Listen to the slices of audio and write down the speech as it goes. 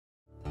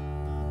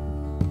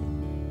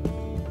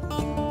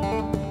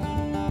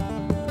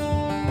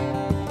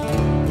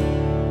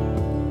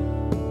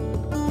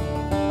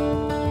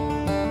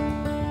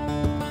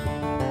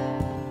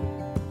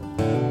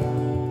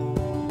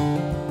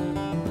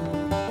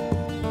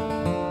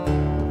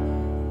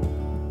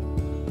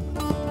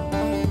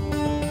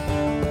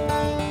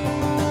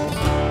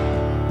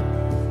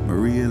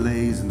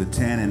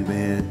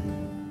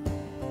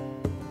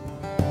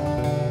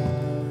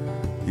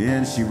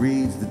and she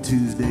reads the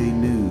Tuesday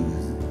news.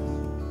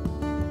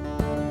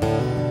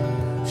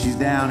 She's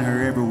down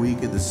here every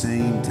week at the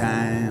same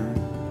time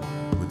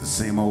with the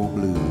same old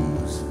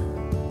blues.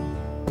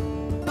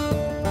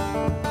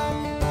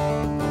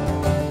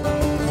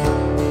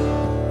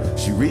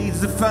 She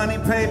reads the funny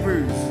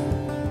papers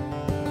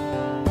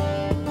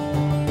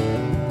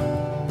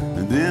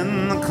and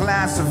then the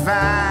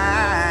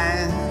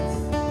classifieds.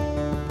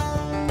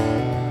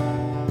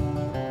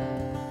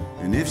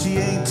 And if she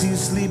ain't too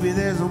sleepy,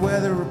 there's a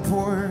weather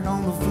report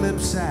on the flip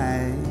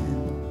side.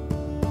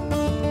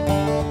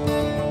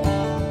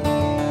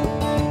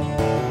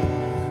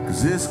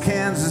 'Cause this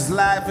Kansas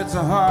life, it's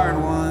a hard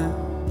one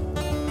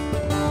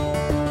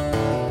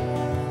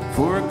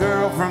for a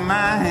girl from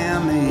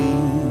Miami,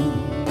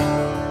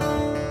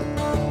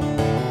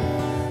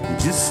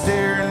 just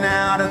staring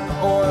out at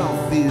the oil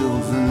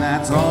fields, and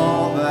that's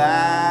all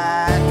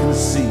that I can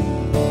see.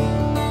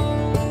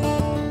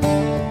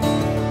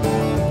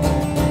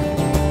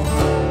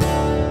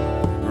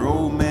 Her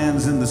old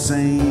man's in the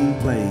same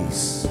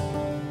place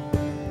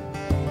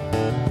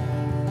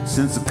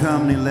since the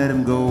company let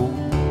him go,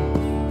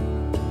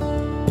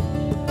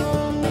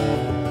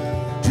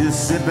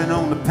 just sipping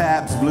on the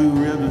Pabst Blue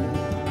Ribbon,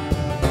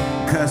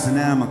 cussing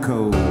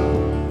Amico.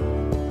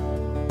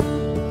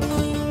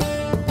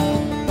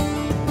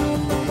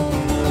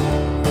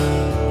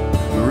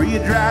 Maria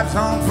drives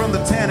home from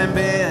the tanning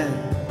bed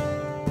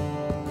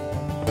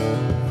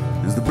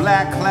as the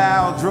black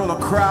clouds roll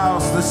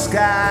across the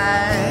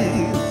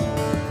skies.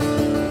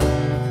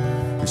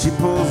 And she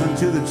pulls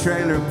into the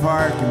trailer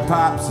park and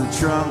pops the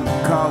trunk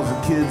and calls the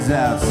kids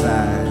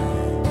outside.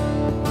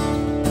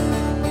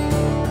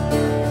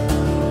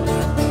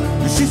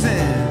 And she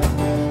said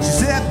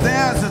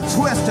there's a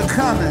twister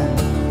coming,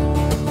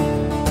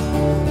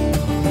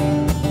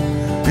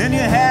 and you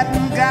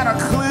hadn't got a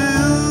clue.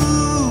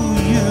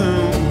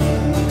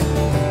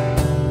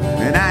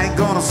 And I ain't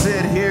gonna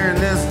sit here in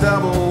this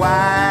double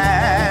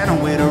wide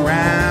and wait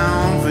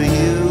around for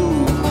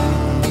you.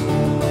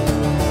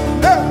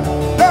 No,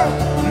 no,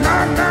 no,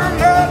 no,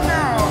 no,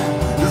 no,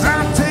 'cause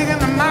I'm taking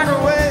the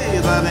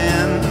microwave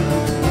oven,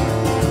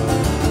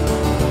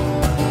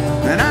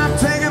 and I'm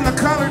taking the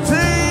color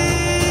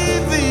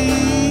TV,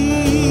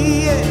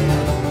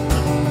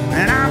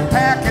 and I'm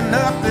packing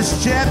up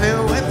this Chevy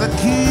with the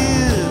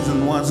kids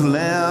and what's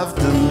left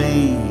of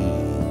me.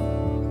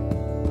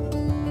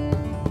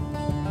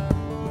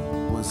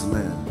 What's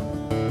left?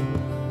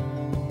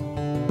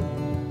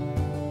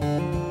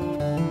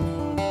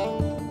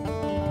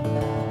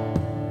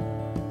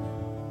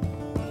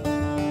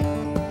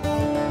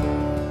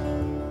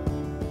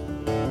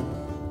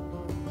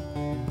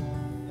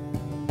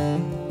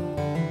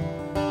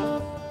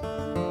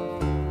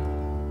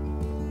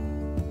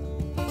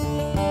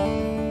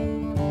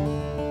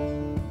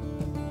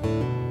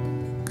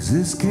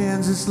 This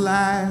Kansas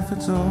life,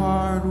 it's a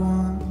hard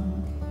one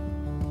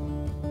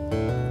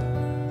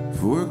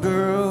for a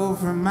girl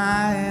from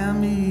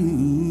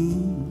Miami.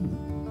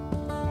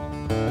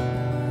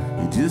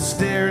 You're just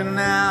staring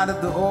out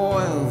at the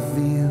oil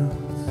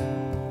fields,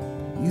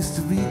 used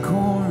to be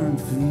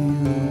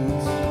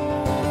cornfields.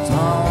 It's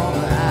all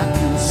that I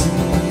can see.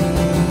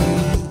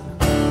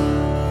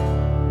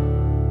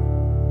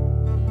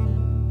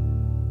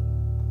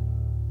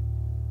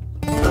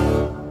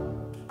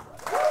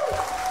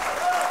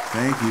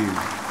 Thank you.